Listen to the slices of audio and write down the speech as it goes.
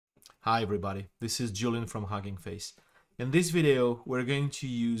Hi everybody, this is Julian from Hugging Face. In this video, we're going to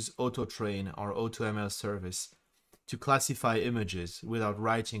use AutoTrain, our AutoML service, to classify images without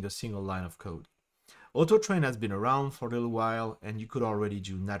writing a single line of code. AutoTrain has been around for a little while, and you could already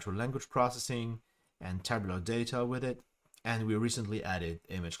do natural language processing and tabular data with it, and we recently added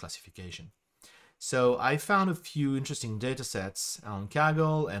image classification. So I found a few interesting datasets on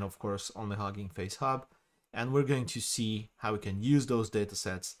Kaggle and of course on the Hugging Face Hub, and we're going to see how we can use those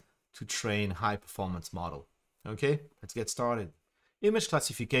datasets to train high performance model. Okay, let's get started. Image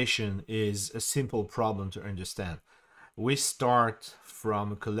classification is a simple problem to understand. We start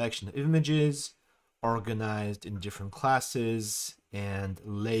from a collection of images organized in different classes and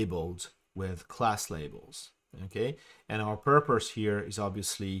labeled with class labels. Okay, and our purpose here is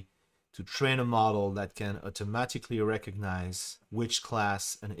obviously to train a model that can automatically recognize which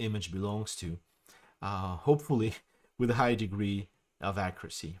class an image belongs to, hopefully with a high degree of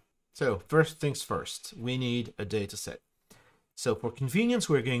accuracy. So first things first, we need a data set. So for convenience,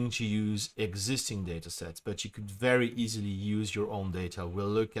 we're going to use existing data sets, but you could very easily use your own data. We'll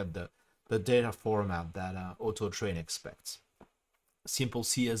look at the data format that AutoTrain expects. A simple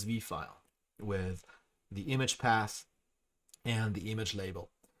CSV file with the image path and the image label.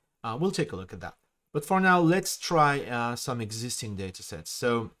 We'll take a look at that. But for now, let's try some existing data sets.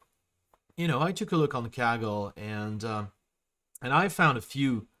 So, I took a look on Kaggle and I found a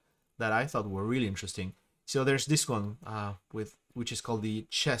few that I thought were really interesting. So there's this one which is called the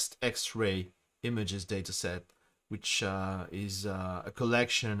chest X-ray images dataset, which is a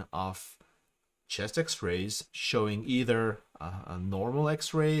collection of chest X-rays showing either a normal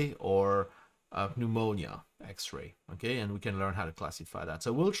X-ray or a pneumonia X-ray. Okay, and we can learn how to classify that.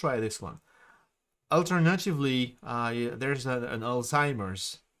 So we'll try this one. Alternatively, there's an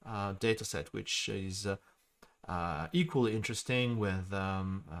Alzheimer's dataset, which is equally interesting with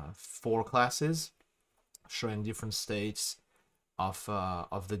 4 classes showing different states of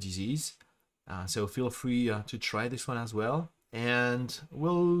the disease. So feel free to try this one as well. And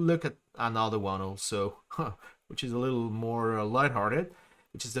we'll look at another one also, which is a little more lighthearted,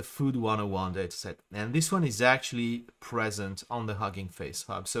 which is the Food 101 dataset. And this one is actually present on the Hugging Face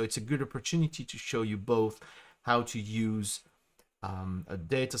Hub. So it's a good opportunity to show you both how to use a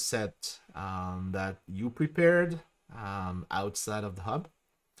data set that you prepared outside of the hub,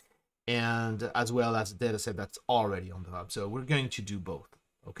 and as well as a data set that's already on the hub. So we're going to do both.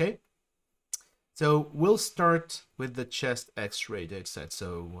 Okay, so we'll start with the chest X-ray dataset.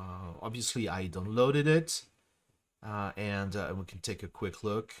 So obviously I downloaded it, and we can take a quick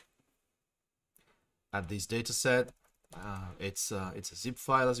look at this dataset. It's a zip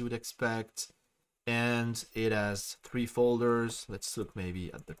file, as you would expect. And it has 3 folders. Let's look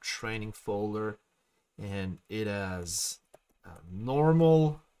maybe at the training folder. And it has a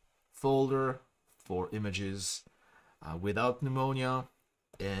normal folder for images without pneumonia.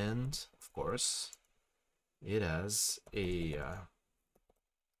 And of course, it has a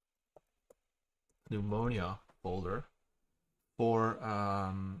pneumonia folder for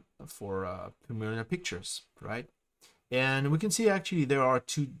pneumonia pictures, right? And we can see actually there are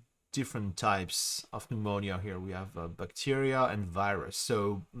 2 different types of pneumonia here. We have bacteria and virus.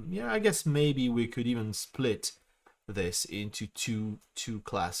 So yeah, I guess maybe we could even split this into two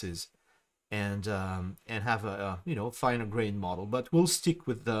classes and have a finer grained model. But we'll stick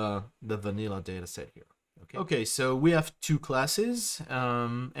with the vanilla data set here. Okay, so we have 2 classes,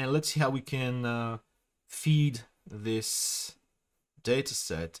 and let's see how we can feed this data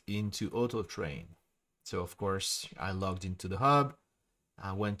set into AutoTrain. So of course I logged into the hub.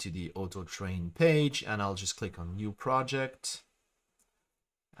 I went to the AutoTrain page, and I'll just click on New Project.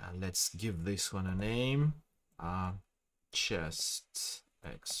 Let's give this one a name. Chest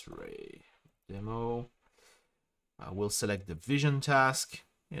X-ray demo. We'll select the vision task.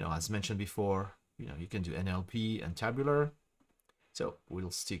 As mentioned before, you can do NLP and tabular. So we'll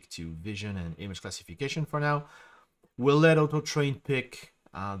stick to vision and image classification for now. We'll let AutoTrain pick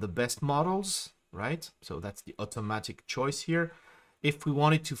the best models, right? So that's the automatic choice here. If we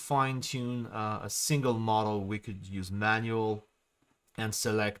wanted to fine-tune a single model, we could use manual and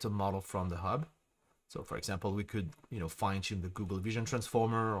select a model from the hub. So for example, we could fine-tune the Google Vision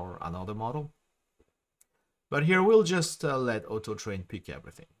Transformer or another model. But here we'll just let AutoTrain pick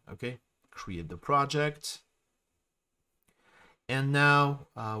everything. Okay, create the project. And now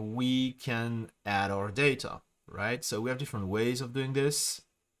we can add our data, right? So we have different ways of doing this.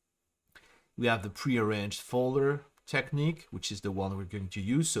 We have the prearranged folder technique, which is the one we're going to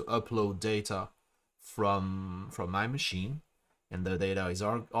use. So upload data from my machine, and the data is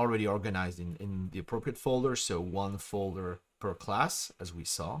already organized in the appropriate folder. So 1 folder per class, as we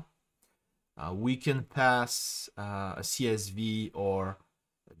saw, We can pass a CSV or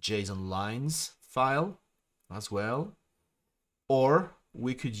a JSON lines file as well, or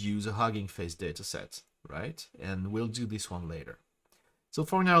we could use a Hugging Face dataset, right? And we'll do this one later. So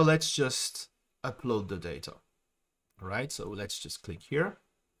for now, let's just upload the data, all right? So let's just click here,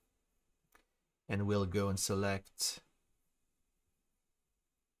 and we'll go and select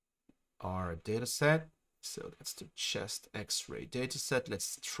our dataset. So that's the chest X-ray dataset.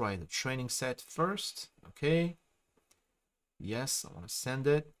 Let's try the training set first. Okay. Yes, I want to send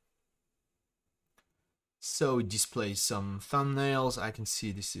it. So it displays some thumbnails. I can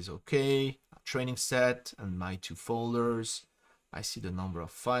see this is okay. Training set and my 2 folders. I see the number of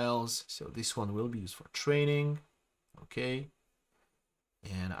files. So this one will be used for training. Okay.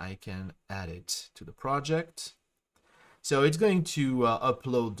 And I can add it to the project. So it's going to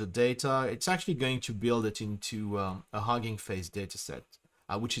upload the data. It's actually going to build it into a Hugging Face dataset,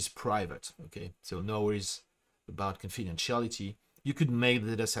 which is private. Okay, so no worries about confidentiality. You could make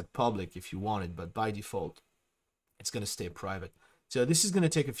the dataset public if you wanted, but by default, it's going to stay private. So this is going to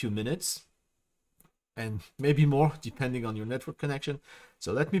take a few minutes and maybe more depending on your network connection.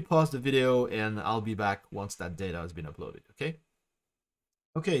 So let me pause the video and I'll be back once that data has been uploaded. Okay.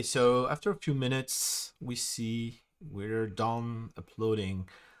 Okay, so after a few minutes, we see we're done uploading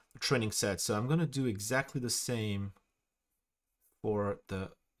the training set. So I'm going to do exactly the same for the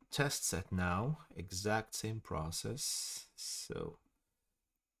test set now. Exact same process. So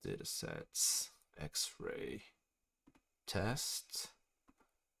datasets, X-ray, test,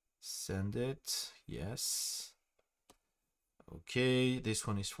 send it. Yes. Okay, this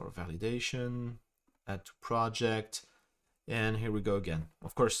one is for validation. Add to project. And here we go again.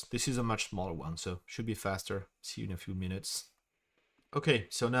 Of course, this is a much smaller one, so should be faster. See you in a few minutes. Okay,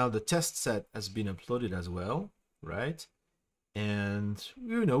 so now the test set has been uploaded as well, right? And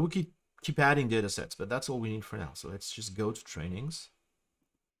you know, we could keep adding data sets, but that's all we need for now. So let's just go to trainings.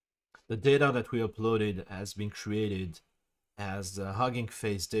 The data that we uploaded has been created as the Hugging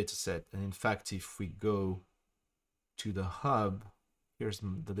Face dataset. And in fact, if we go to the hub, here's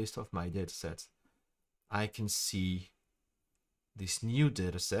the list of my datasets. I can see this new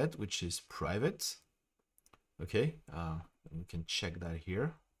data set, which is private. Okay, we can check that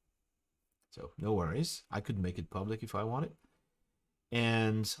here. So no worries, I could make it public if I wanted.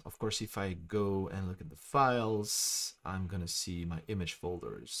 And of course, if I go and look at the files, I'm gonna see my image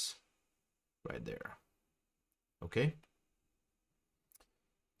folders right there. Okay.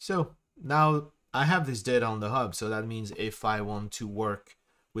 So now I have this data on the hub. So that means if I want to work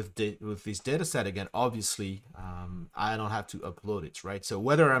with this data set again, obviously I don't have to upload it, right? So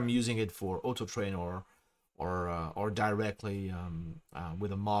whether I'm using it for AutoTrain or directly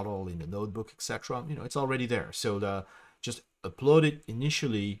with a model in the notebook, etc., you know, it's already there. So just upload it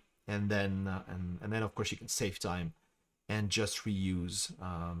initially, and then of course you can save time and just reuse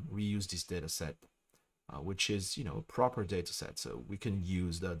this data set, which is, you know, a proper data set. So we can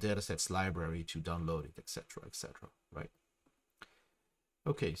use the datasets library to download it, etc., right?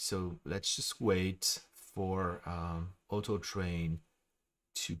 Okay, so let's just wait for AutoTrain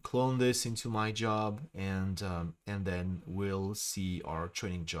to clone this into my job, and then we'll see our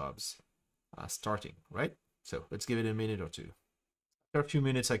training jobs starting, right? So let's give it a minute or two. After a few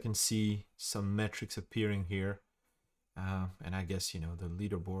minutes, I can see some metrics appearing here, and I guess, you know, the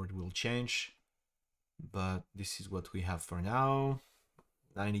leaderboard will change, but this is what we have for now.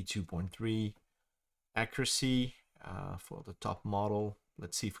 92.3 accuracy for the top model.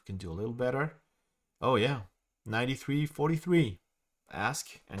 Let's see if we can do a little better. Oh yeah, 93.43.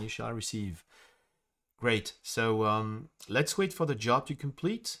 Ask and you shall receive. Great. So let's wait for the job to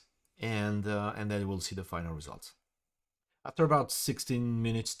complete, and then we'll see the final results. After about 16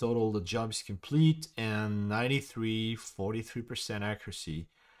 minutes total, the job is complete, and 93.43% accuracy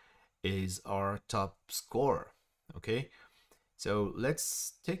is our top score. Okay, so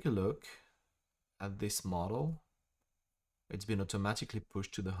let's take a look at this model. It's been automatically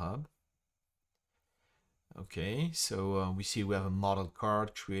pushed to the hub. Okay, so we see we have a model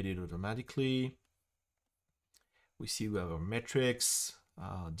card created automatically. We see we have our metrics,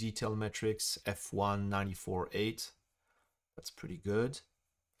 detail metrics, F1 94.8. That's pretty good.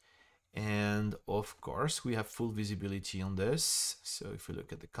 And of course, we have full visibility on this. So if we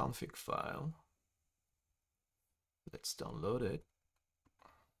look at the config file, let's download it.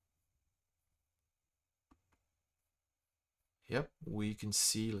 Yep, we can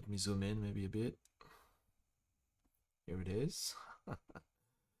see, let me zoom in maybe a bit. Here it is.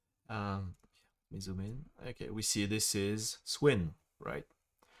 Let me zoom in. Okay, we see this is Swin, right?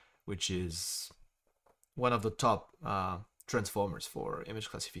 Which is one of the top transformers for image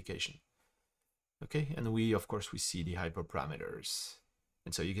classification. Okay, and of course we see the hyperparameters,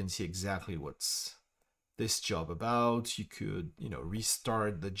 and so you can see exactly what's this job about. You could,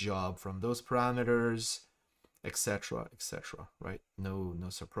 restart the job from those parameters, etc., etc. Right? No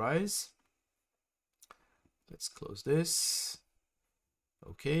surprise. Let's close this.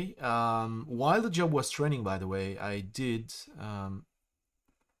 Okay. While the job was training, by the way, I did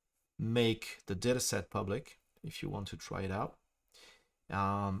make the dataset public if you want to try it out.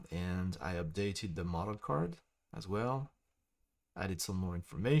 And I updated the model card as well, added some more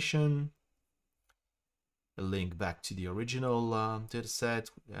information, a link back to the original dataset,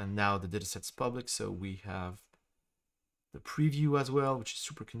 and now the dataset's public, so we have the preview as well, which is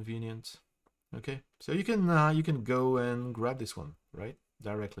super convenient. Okay, so you can go and grab this one, right,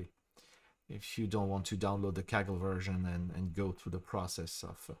 directly, if you don't want to download the Kaggle version and go through the process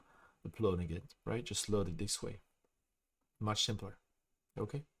of uploading it, right? Just load it this way. Much simpler.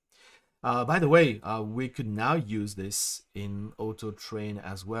 Okay. By the way, we could now use this in AutoTrain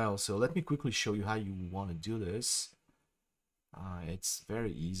as well. So let me quickly show you how you want to do this. It's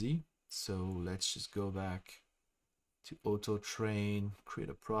very easy. So let's just go back to AutoTrain, create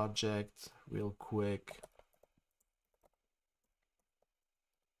a project real quick.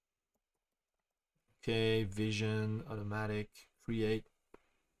 Okay, vision, automatic, create.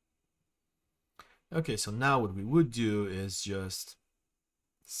 Okay, so now what we would do is just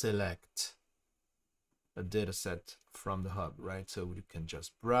select a dataset from the hub, right? So you can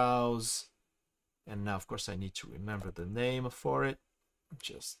just browse. And now, of course, I need to remember the name for it.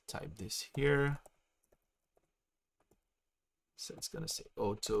 Just type this here. So it's going to say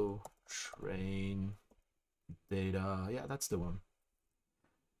AutoTrain data. Yeah, that's the one.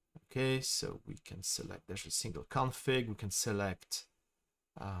 Okay, so we can select, there's a single config. We can select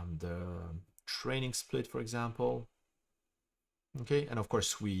the training split, for example. Okay, and of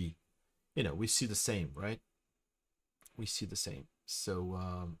course we see the same, right? We see the same.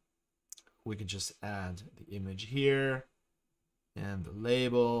 So we could just add the image here and the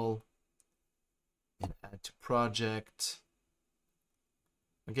label and add to project.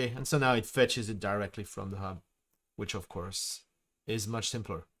 Okay, and so now it fetches it directly from the hub, which of course is much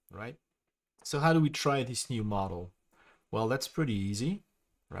simpler, right? So how do we try this new model? Well, that's pretty easy,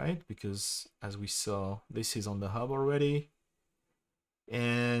 right? Because as we saw, this is on the hub already.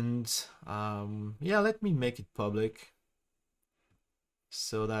 And yeah, let me make it public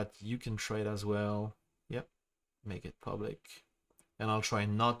so that you can try it as well. Yep, make it public. And I'll try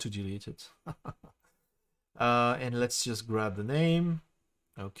not to delete it. And let's just grab the name.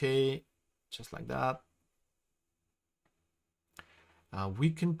 Okay, just like that. We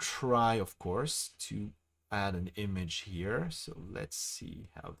can try, of course, to add an image here. So let's see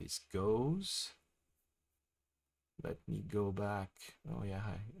how this goes. Let me go back. Oh yeah,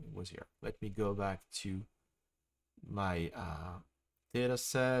 it was here. Let me go back to my data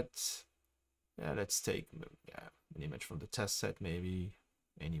set. Yeah, let's take an image from the test set. Maybe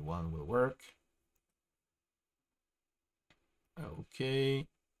anyone will work. Okay.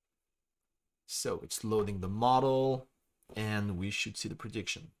 So it's loading the model and we should see the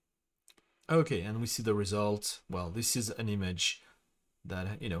prediction. Okay, and we see the result. Well, this is an image that,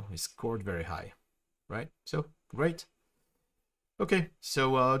 is scored very high, right? So great. Okay,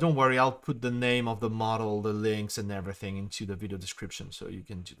 so don't worry, I'll put the name of the model, the links and everything into the video description so you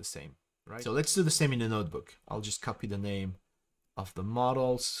can do the same, right? So let's do the same in the notebook. I'll just copy the name of the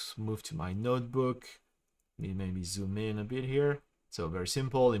models, move to my notebook, maybe zoom in a bit here. So very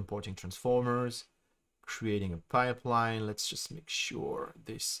simple, importing transformers, creating a pipeline. Let's just make sure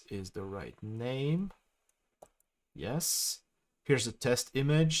this is the right name. Yes. Here's a test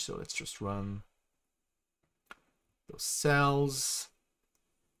image, so let's just run those cells.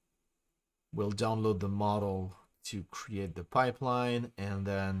 We'll download the model to create the pipeline, and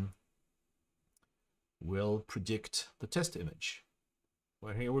then we'll predict the test image.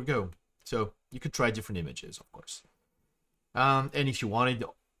 Well, here we go. So you could try different images, of course. And if you wanted,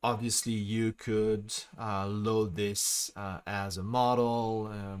 obviously you could load this as a model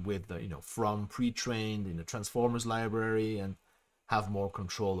with from pre-trained in the transformers library and have more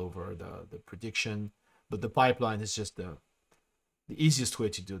control over the prediction. But the pipeline is just the easiest way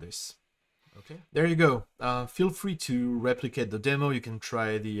to do this. Okay, there you go. Feel free to replicate the demo. You can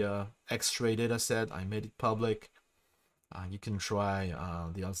try the X-ray dataset. I made it public. You can try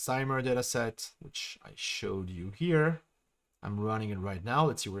the Alzheimer dataset, which I showed you here. I'm running it right now.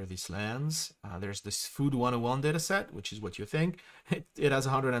 Let's see where this lands. There's this Food 101 dataset, which is what you think. It has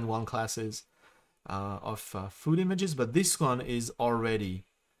 101 classes of food images, but this one is already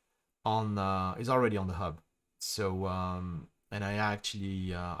on the hub. So and I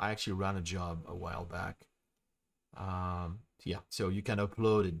actually ran a job a while back. Yeah, so you can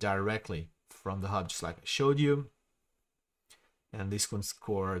upload it directly from the hub, just like I showed you. And this one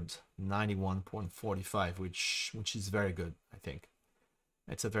scored 91.45, which is very good, I think.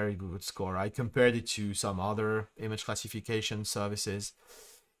 It's a very good score. I compared it to some other image classification services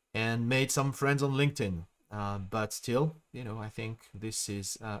and made some friends on LinkedIn. But still, I think this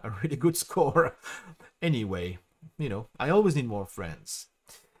is a really good score. Anyway, I always need more friends.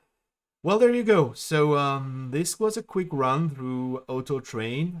 Well, there you go. So this was a quick run through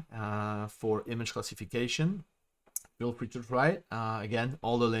AutoTrain for image classification. Feel free to try it. Again,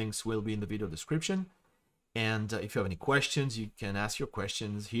 all the links will be in the video description. And if you have any questions, you can ask your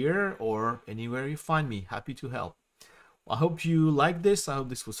questions here or anywhere you find me. Happy to help. I hope you liked this. I hope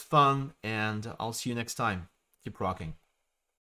this was fun, and I'll see you next time. Keep rocking.